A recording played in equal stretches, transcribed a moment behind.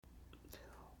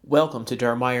Welcome to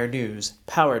Dermwire News,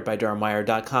 powered by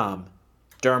Dermwire.com.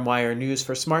 Dermwire News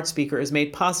for Smart Speaker is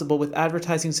made possible with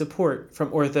advertising support from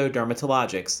Ortho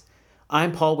Dermatologics.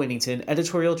 I'm Paul Winnington,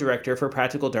 Editorial Director for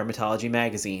Practical Dermatology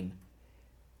Magazine.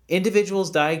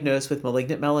 Individuals diagnosed with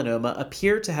malignant melanoma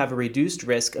appear to have a reduced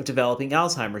risk of developing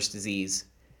Alzheimer's disease.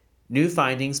 New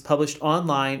findings published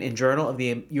online in Journal of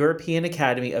the European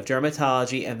Academy of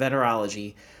Dermatology and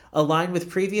Venerology align with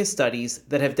previous studies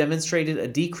that have demonstrated a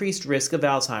decreased risk of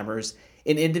Alzheimer's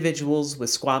in individuals with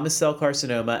squamous cell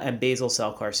carcinoma and basal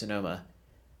cell carcinoma.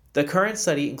 The current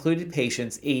study included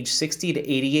patients aged 60 to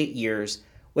 88 years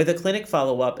with a clinic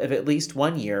follow-up of at least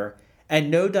 1 year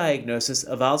and no diagnosis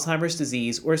of Alzheimer's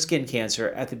disease or skin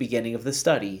cancer at the beginning of the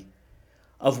study.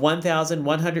 Of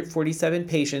 1,147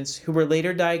 patients who were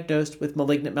later diagnosed with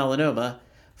malignant melanoma,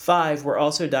 5 were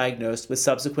also diagnosed with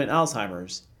subsequent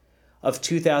Alzheimer's. Of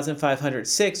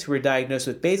 2,506 who were diagnosed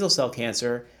with basal cell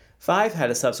cancer, 5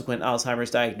 had a subsequent Alzheimer's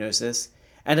diagnosis,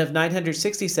 and of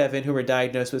 967 who were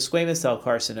diagnosed with squamous cell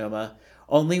carcinoma,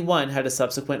 only 1 had a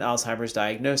subsequent Alzheimer's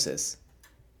diagnosis.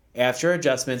 After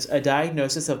adjustments, a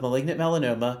diagnosis of malignant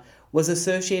melanoma was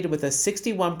associated with a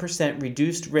 61%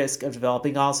 reduced risk of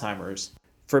developing Alzheimer's.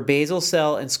 For basal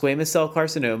cell and squamous cell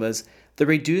carcinomas, the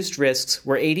reduced risks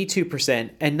were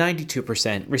 82% and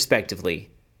 92%, respectively.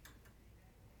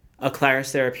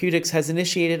 Aclaris Therapeutics has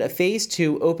initiated a Phase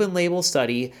 2 open-label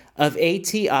study of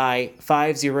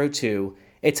ATI-502,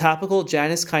 a topical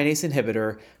Janus kinase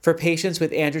inhibitor for patients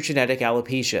with androgenetic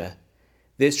alopecia.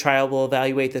 This trial will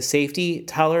evaluate the safety,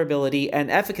 tolerability, and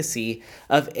efficacy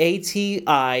of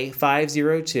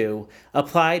ATI-502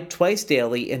 applied twice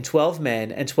daily in 12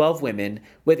 men and 12 women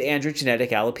with androgenetic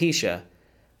alopecia.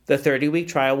 The 30-week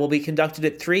trial will be conducted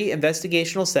at 3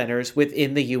 investigational centers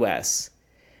within the U.S.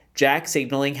 JAK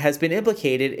signaling has been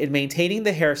implicated in maintaining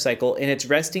the hair cycle in its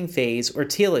resting phase or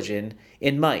telogen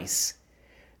in mice.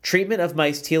 Treatment of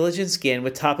mice telogen skin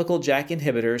with topical JAK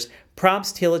inhibitors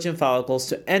prompts telogen follicles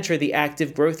to enter the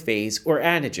active growth phase or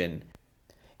anagen.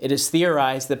 It is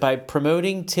theorized that by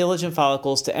promoting telogen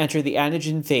follicles to enter the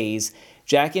anagen phase,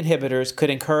 JAK inhibitors could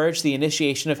encourage the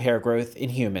initiation of hair growth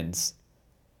in humans.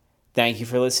 Thank you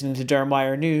for listening to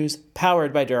Dermwire News,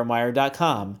 powered by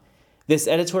Dermwire.com. This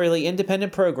editorially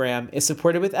independent program is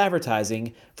supported with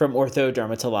advertising from Ortho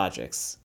Dermatologics.